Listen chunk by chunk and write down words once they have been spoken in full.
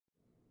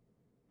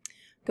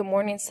Good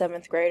morning,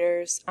 7th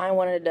graders. I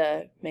wanted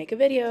to make a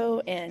video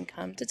and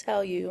come to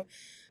tell you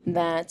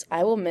that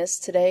I will miss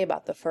today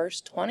about the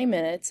first 20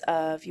 minutes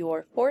of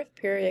your 4th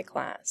period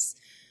class.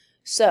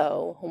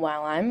 So,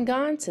 while I'm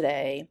gone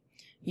today,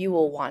 you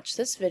will watch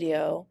this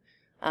video.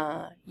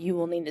 You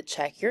will need to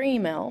check your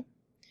email.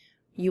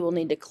 You will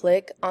need to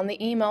click on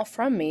the email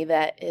from me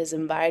that is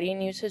inviting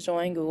you to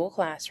join Google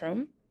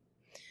Classroom.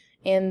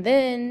 And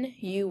then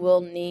you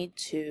will need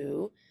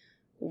to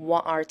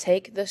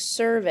take the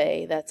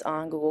survey that's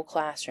on Google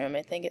Classroom.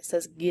 I think it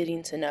says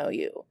Getting to Know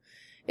You.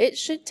 It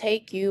should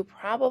take you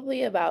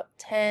probably about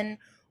 10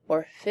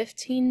 or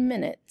 15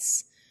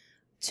 minutes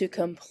to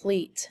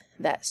complete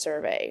that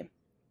survey.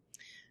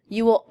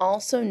 You will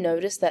also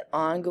notice that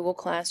on Google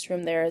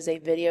Classroom there is a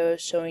video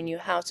showing you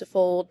how to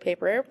fold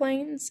paper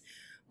airplanes.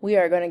 We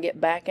are going to get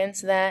back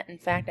into that. In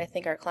fact, I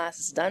think our class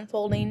is done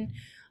folding.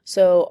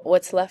 So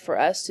what's left for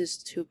us is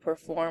to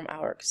perform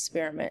our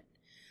experiment.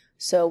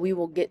 So we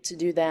will get to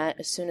do that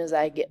as soon as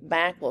I get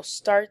back. We'll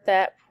start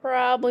that.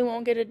 Probably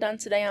won't get it done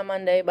today on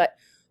Monday, but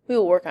we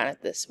will work on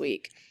it this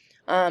week.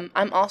 I'm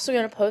also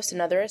going to post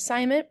another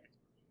assignment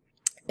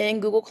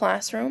in Google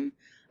Classroom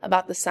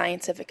about the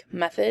scientific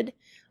method.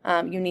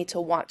 You need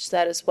to watch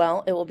that as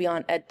well. It will be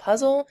on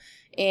Edpuzzle,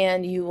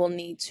 and you will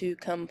need to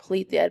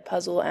complete the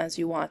Edpuzzle as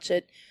you watch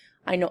it.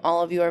 I know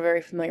all of you are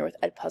very familiar with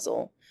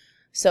Edpuzzle.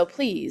 So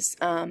please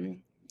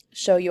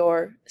show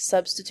your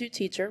substitute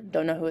teacher,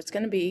 don't know who it's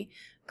going to be,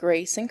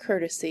 grace and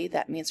courtesy.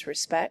 That means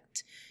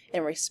respect,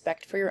 and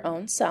respect for your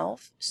own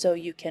self so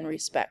you can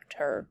respect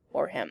her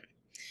or him.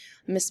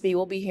 Miss B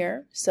will be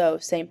here, so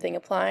same thing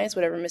applies.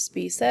 Whatever Miss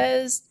B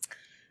says,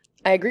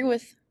 I agree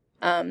with.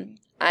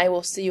 I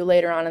will see you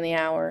later on in the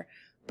hour,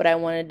 but I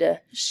wanted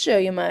to show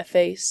you my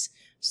face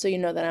so you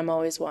know that I'm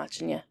always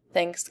watching you.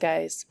 Thanks,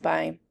 guys.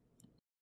 Bye.